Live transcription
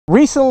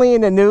Recently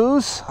in the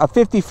news, a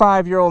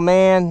 55-year-old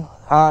man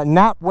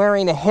not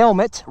wearing a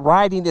helmet,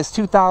 riding his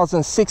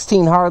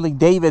 2016 Harley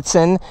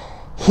Davidson,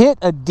 hit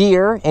a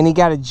deer and he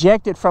got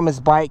ejected from his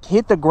bike,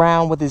 hit the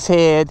ground with his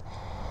head,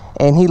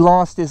 and he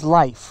lost his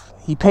life.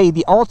 He paid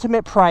the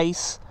ultimate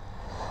price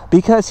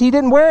because he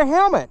didn't wear a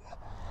helmet.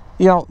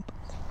 You know,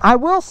 I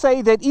will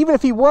say that even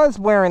if he was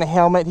wearing a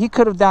helmet, he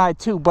could have died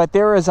too, but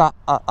there is a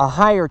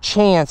higher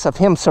chance of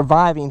him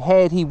surviving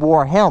had he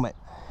wore a helmet.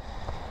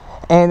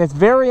 And it's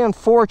very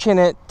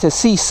unfortunate to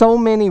see so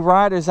many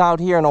riders out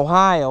here in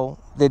Ohio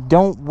that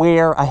don't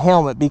wear a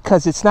helmet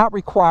because it's not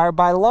required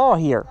by law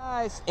here.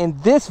 Guys, in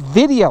this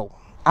video,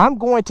 I'm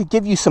going to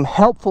give you some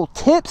helpful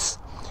tips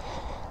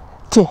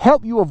to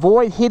help you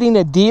avoid hitting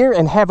a deer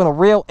and having a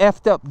real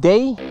effed up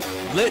day.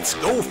 Let's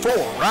go for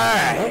a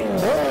ride.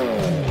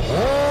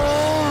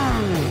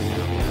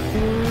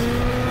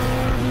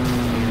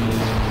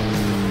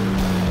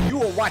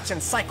 Watching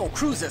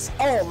CycleCruza's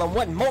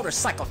all-in-one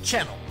motorcycle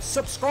channel.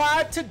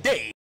 Subscribe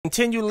today.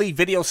 Continue to leave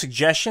video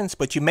suggestions,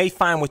 but you may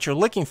find what you're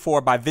looking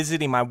for by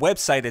visiting my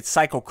website at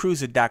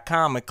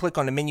CycleCruza.com and click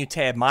on the menu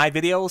tab My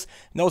Videos.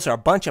 And those are a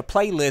bunch of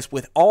playlists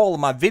with all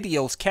of my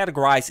videos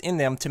categorized in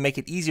them to make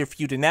it easier for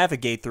you to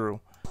navigate through.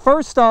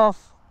 First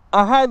off,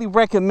 I highly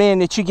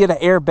recommend that you get an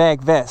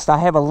airbag vest. I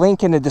have a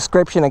link in the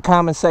description and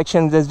comment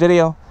section of this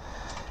video.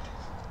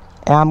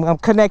 And I'm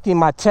connecting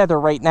my tether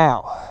right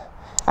now.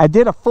 I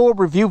did a full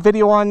review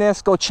video on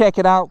this. Go check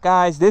it out,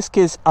 guys. This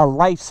is a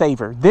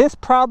lifesaver. This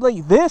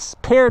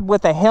paired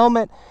with a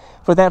helmet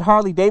for that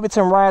Harley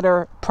Davidson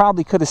rider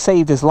probably could have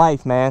saved his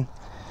life, man.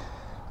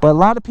 But a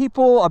lot of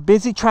people are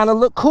busy trying to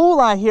look cool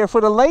out here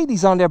for the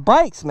ladies on their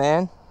bikes,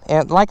 man.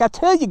 And like I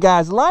tell you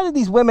guys, a lot of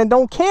these women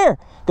don't care.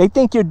 They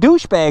think you're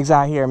douchebags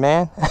out here,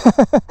 man.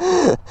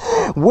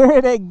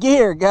 Wear that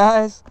gear,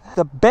 guys.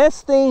 The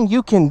best thing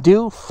you can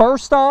do,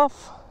 first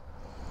off,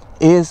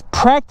 is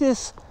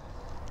practice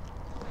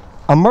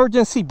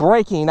emergency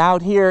braking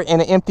out here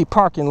in an empty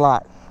parking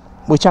lot,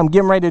 which I'm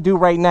getting ready to do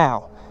right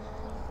now.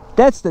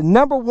 That's the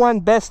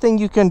 #1 best thing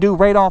you can do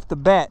right off the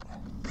bat.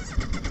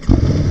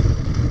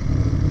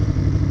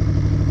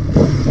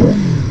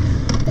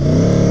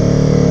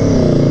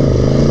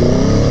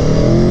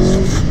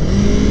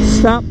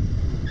 Stop.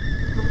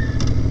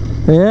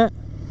 Yeah.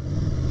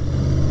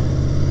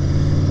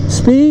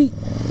 Speed.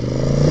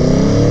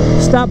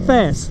 Stop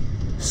fast.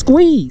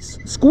 Squeeze.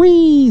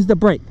 Squeeze the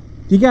brake.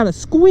 You gotta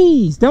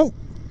squeeze. Don't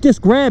just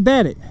grab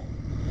at it.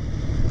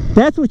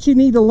 That's what you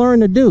need to learn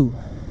to do.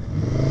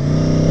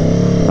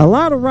 A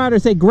lot of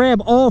riders, they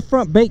grab all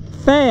front brake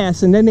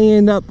fast and then they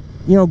end up,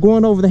 you know,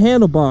 going over the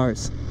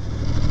handlebars.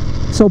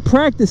 So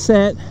practice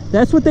that.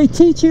 That's what they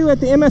teach you at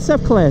the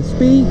MSF class.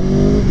 Speed.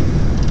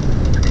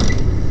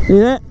 See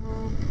that?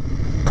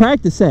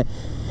 Practice that.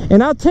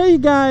 And I'll tell you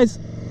guys,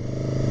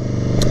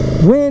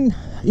 when,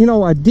 you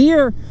know, a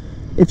deer,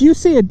 if you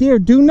see a deer,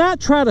 do not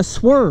try to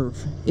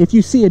swerve. If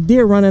you see a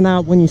deer running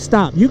out when you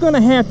stop, you're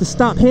gonna have to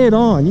stop head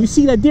on. You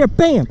see that deer,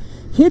 bam,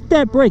 hit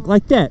that brake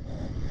like that.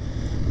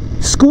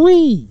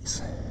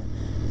 Squeeze,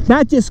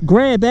 not just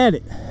grab at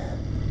it.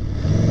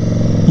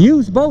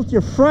 Use both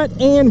your front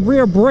and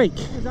rear brake.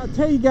 I'll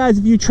tell you guys,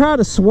 if you try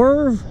to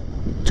swerve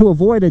to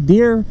avoid a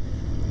deer,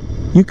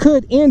 you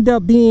could end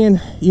up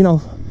being, you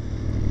know,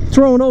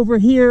 thrown over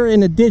here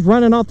in a ditch,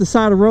 running off the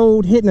side of the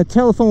road, hitting a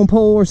telephone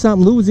pole or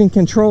something, losing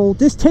control.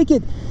 Just take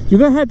it. You're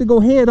gonna have to go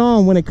head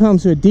on when it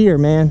comes to a deer,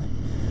 man.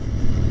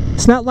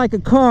 It's not like a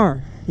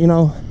car, you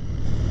know.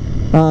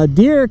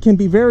 Deer can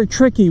be very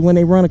tricky when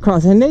they run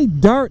across, and they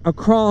dart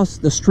across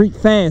the street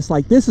fast.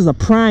 Like, this is a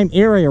prime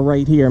area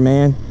right here,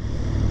 man.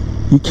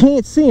 You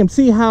can't see them.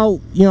 See how,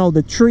 you know,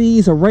 the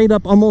trees are right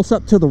up, almost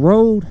up to the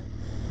road,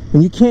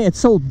 and you can't, it's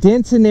so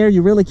dense in there,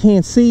 you really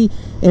can't see.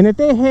 And if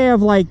they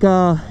have, like,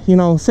 you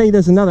know, say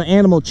there's another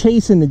animal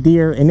chasing the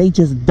deer and they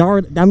just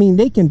dart, I mean,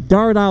 they can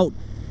dart out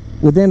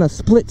within a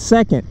split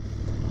second.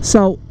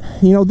 So,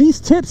 you know, these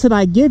tips that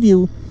I give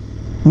you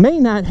may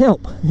not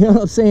help, you know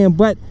what I'm saying,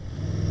 but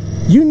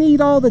you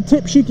need all the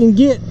tips you can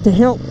get to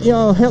help, you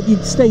know, help you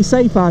stay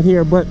safe out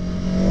here. But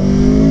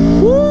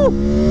woo!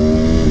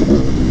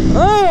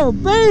 Oh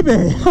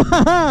baby,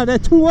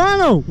 that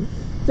Tuano,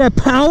 that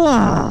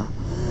power.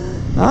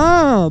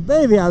 Oh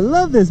baby, I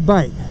love this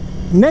bike.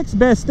 Next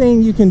best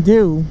thing you can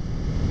do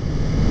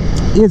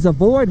is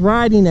avoid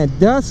riding at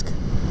dusk,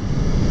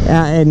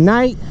 at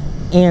night,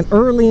 and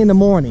early in the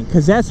morning,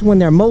 because that's when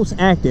they're most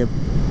active.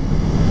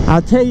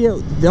 I'll tell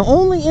you, the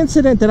only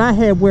incident that I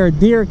had where a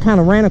deer kind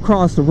of ran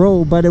across the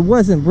road, but it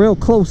wasn't real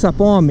close up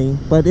on me,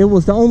 but it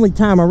was the only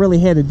time I really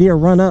had a deer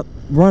run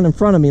in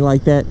front of me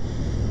like that.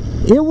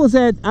 It was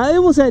at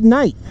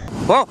night.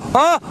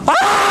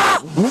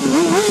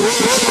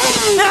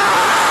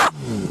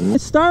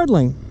 It's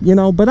startling, you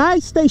know, but I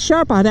stay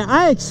sharp out there.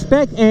 I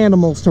expect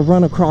animals to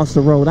run across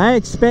the road. I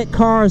expect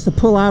cars to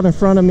pull out in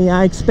front of me.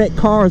 I expect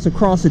cars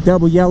across the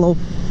double yellow.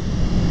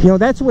 You know,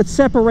 that's what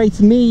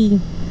separates me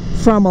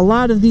from a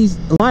lot of you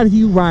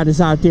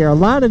riders out there. A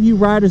lot of you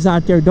riders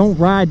out there don't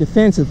ride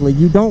defensively.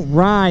 You don't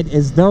ride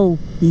as though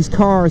these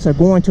cars are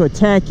going to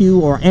attack you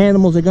or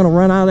animals are going to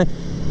run out of it.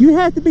 You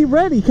have to be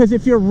ready, because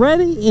if you're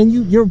ready and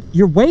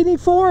you're waiting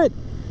for it,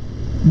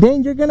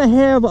 then you're going to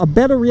have a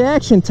better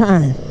reaction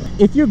time.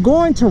 If you're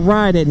going to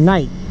ride at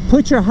night,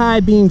 put your high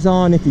beams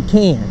on if you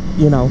can,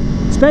 you know,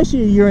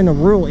 especially if you're in the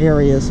rural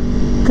areas,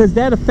 because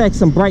that affects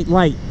some bright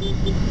light.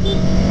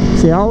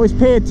 See, always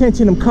pay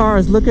attention to them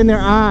cars. Look in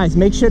their eyes.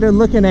 Make sure they're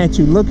looking at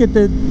you. Look at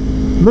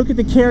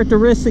the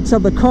characteristics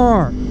of the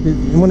car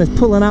when it's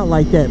pulling out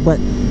like that. But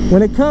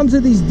when it comes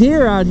to these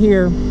deer out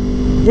here,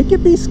 it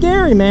can be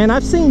scary, man.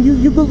 I've seen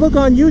you could look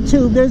on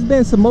YouTube. There's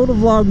been some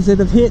motovlogs that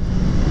have hit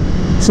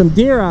some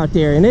deer out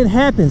there, and it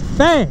happens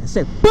fast.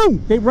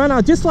 Boom, they run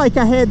out, just like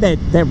I had that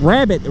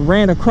rabbit that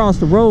ran across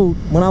the road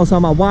when I was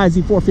on my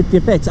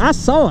YZ450FX. I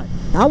saw it.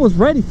 I was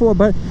ready for it,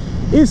 but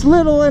it's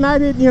little, and I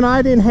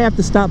didn't have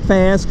to stop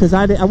fast, because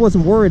I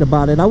wasn't worried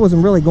about it. I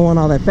wasn't really going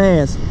all that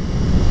fast.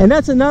 And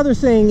that's another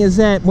thing, is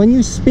that when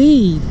you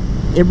speed,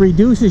 it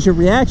reduces your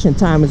reaction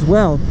time as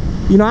well.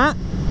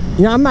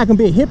 I'm not gonna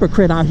be a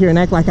hypocrite out here and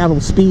act like I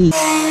don't speed.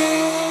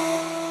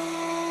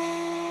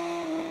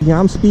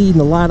 I'm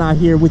speeding a lot out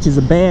here, which is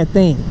a bad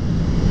thing,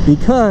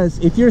 because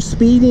if you're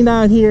speeding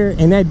out here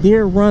and that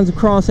deer runs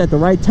across at the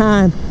right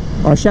time,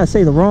 or should I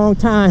say the wrong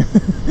time,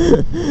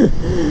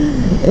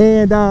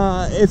 and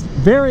it's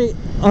very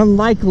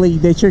unlikely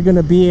that you're going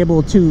to be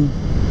able to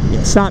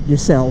stop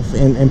yourself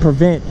and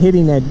prevent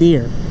hitting that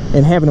deer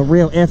and having a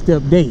real effed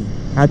up day.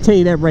 I'll tell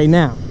you that right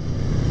now.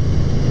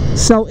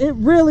 So it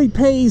really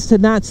pays to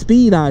not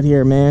speed out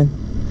here, man.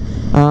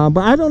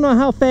 But I don't know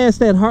how fast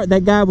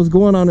that guy was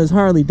going on his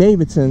Harley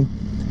Davidson,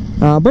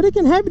 but it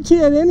can happen to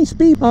you at any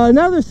speed.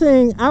 Another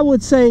thing I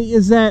would say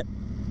is that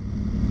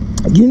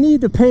you need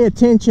to pay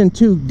attention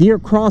to deer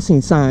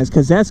crossing signs,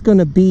 because that's going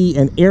to be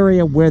an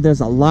area where there's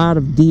a lot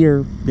of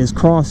deer that's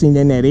crossing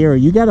in that area.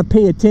 You got to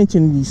pay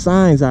attention to these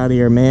signs out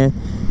here, man.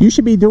 You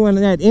should be doing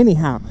that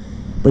anyhow,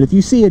 but if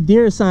you see a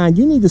deer sign,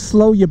 you need to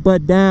slow your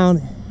butt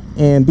down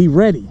and be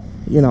ready.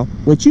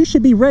 Which you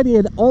should be ready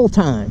at all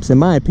times, in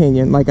my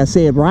opinion. Like I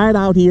said, ride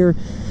out here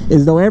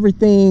as though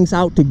everything's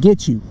out to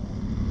get you.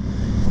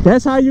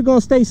 That's how you're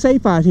gonna stay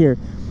safe out here.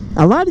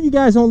 A lot of you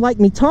guys don't like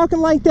me talking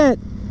like that,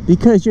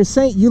 because you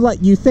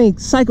think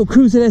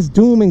CycleCruza, that's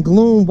doom and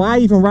gloom. Why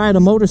even ride a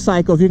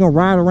motorcycle if you're gonna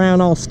ride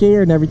around all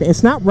scared and everything?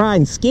 It's not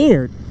riding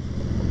scared.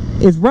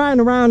 It's riding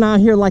around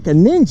out here like a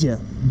ninja,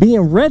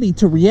 being ready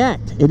to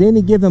react at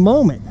any given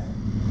moment.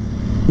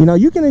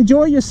 You can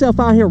enjoy yourself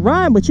out here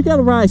riding, but you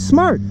gotta ride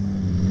smart.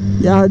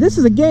 This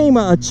is a game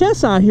of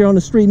chess out here on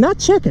the street, not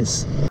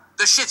checkers.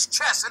 The shit's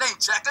chess, it ain't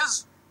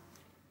checkers.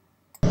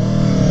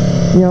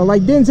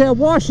 Like Denzel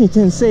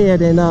Washington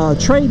said in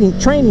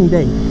Training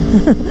Day.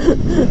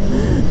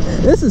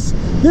 This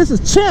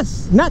is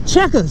chess, not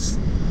checkers.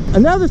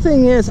 Another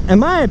thing is, in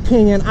my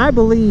opinion, I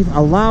believe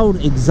a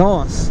loud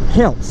exhaust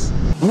helps.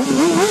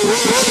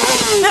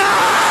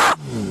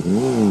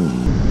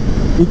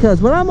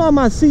 Because when I was on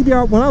my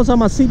CBR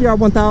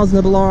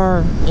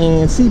 1000RR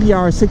and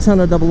CBR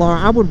 600RR,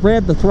 I would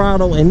rev the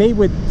throttle and they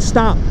would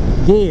stop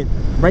dead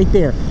right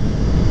there.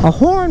 A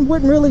horn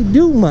wouldn't really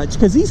do much,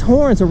 because these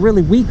horns are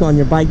really weak on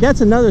your bike. That's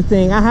another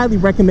thing. I highly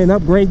recommend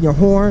upgrading your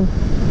horn,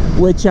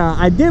 which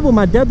I did with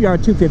my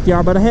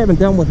WR250R, but I haven't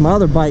done with my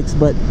other bikes.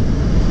 But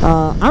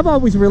I've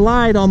always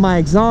relied on my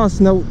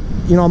exhaust note,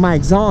 my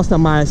exhaust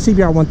on my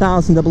CBR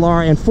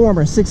 1000RR and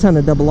former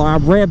 600RR. I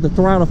rev the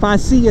throttle. If I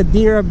see a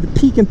deer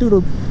peeking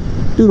through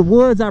the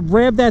woods, I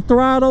rev that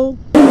throttle,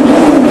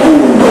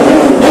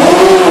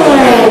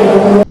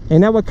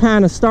 and that would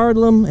kind of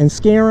startle them and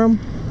scare them.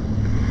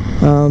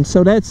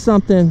 So that's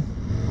something.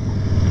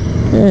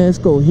 Yeah, let's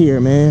go here,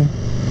 man.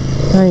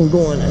 I ain't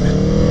going there.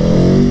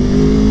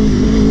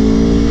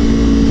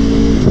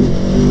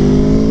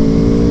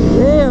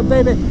 Yeah,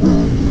 baby.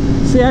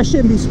 See, I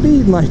shouldn't be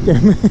speeding like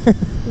that, man.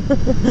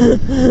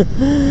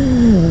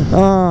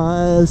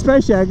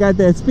 Especially I got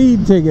that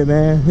speeding ticket,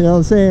 man. You know what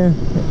I'm saying?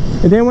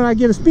 And then when I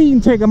get a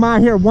speeding ticket, I'm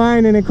out here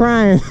whining and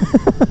crying.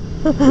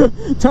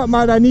 Talking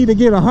about I need to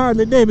get a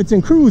Harley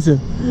Davidson cruiser,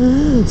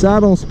 so I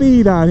don't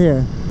speed out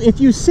here.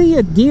 If you see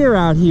a deer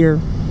out here,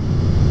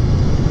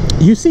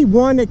 you see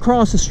one that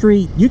crossed the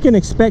street, you can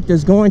expect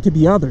there's going to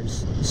be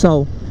others.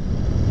 So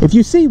if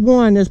you see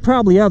one, there's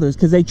probably others,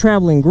 because they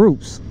travel in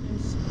groups.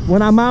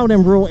 When I'm out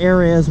in rural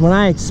areas, when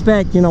I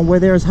expect, where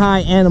there's high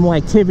animal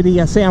activity,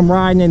 I say I'm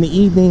riding in the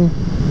evening,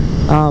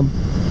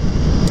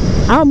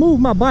 I'll move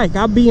my bike.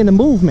 I'll be in the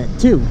movement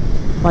too,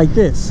 like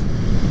this.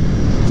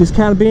 Just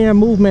kind of being in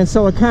movement,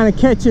 so it kind of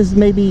catches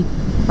maybe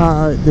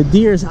the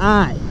deer's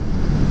eye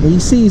when he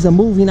sees a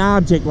moving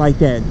object like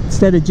that,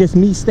 instead of just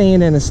me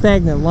staying in a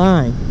stagnant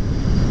line.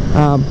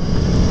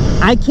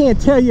 I can't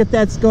tell you if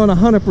that's going to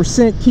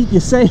 100% keep you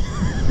safe.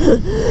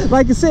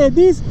 Like I said,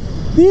 these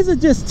are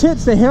just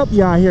tips to help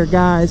you out here,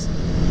 guys.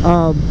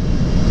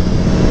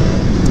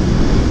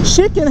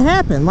 Shit can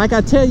happen. Like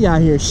I tell you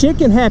out here, shit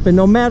can happen.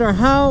 No matter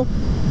how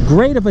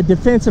great of a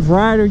defensive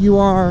rider you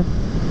are,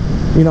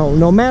 You know,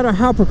 no matter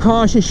how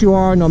precautious you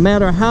are, no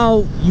matter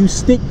how you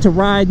stick to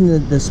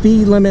riding the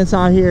speed limits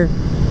out here,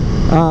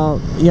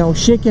 you know,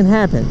 shit can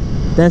happen.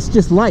 That's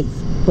just life.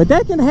 But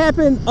that can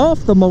happen off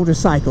the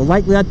motorcycle.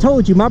 Like I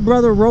told you, my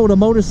brother rode a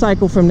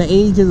motorcycle from the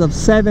ages of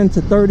 7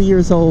 to 30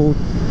 years old.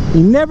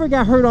 He never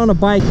got hurt on a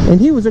bike,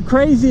 and he was the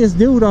craziest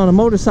dude on a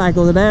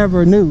motorcycle that I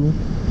ever knew,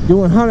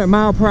 doing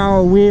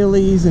 100-mile-per-hour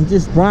wheelies and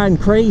just riding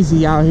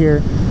crazy out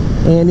here.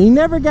 And he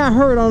never got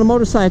hurt on a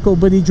motorcycle,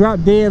 but he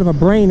dropped dead of a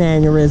brain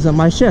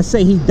aneurysm. I should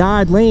say he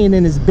died laying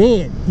in his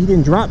bed. He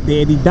didn't drop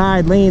dead, he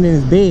died laying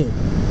in his bed.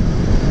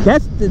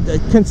 That's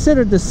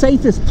considered the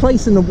safest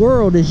place in the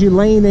world, is you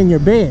laying in your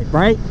bed,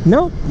 right?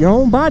 Nope, your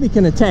own body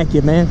can attack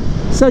you, man.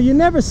 So you're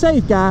never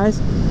safe, guys.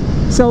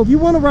 So if you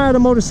want to ride a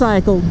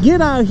motorcycle,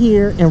 get out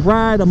here and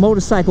ride a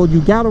motorcycle.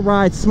 You got to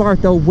ride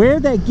smart, though. Wear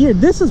that gear.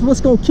 This is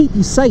what's going to keep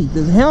you safe.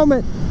 The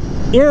helmet,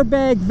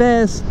 airbag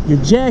vest,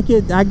 your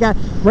jacket. I got,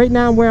 right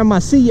now I'm wearing my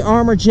CE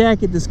Armor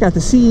jacket that's got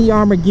the CE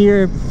Armor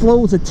gear. It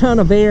flows a ton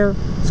of air,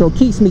 so it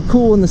keeps me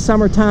cool in the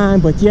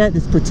summertime, but yet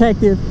it's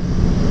protective.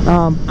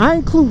 I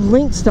include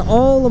links to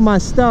all of my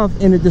stuff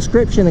in the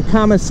description and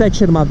comment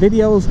section of my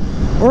videos,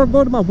 or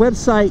go to my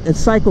website at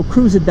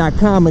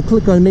CycleCruza.com and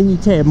click on the menu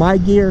tab My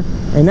Gear,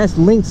 and that's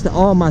links to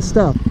all my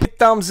stuff. Hit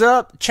thumbs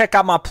up, check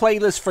out my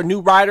playlist for new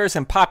riders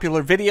and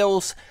popular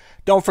videos.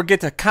 Don't forget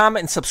to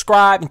comment and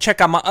subscribe, and check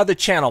out my other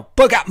channel,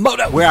 Bug Out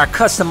Moto, where I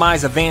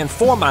customize a van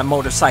for my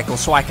motorcycle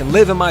so I can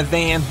live in my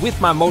van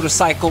with my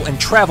motorcycle and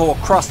travel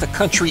across the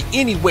country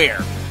anywhere.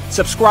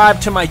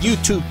 Subscribe to my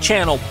YouTube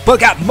channel,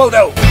 Bug Out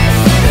Moto.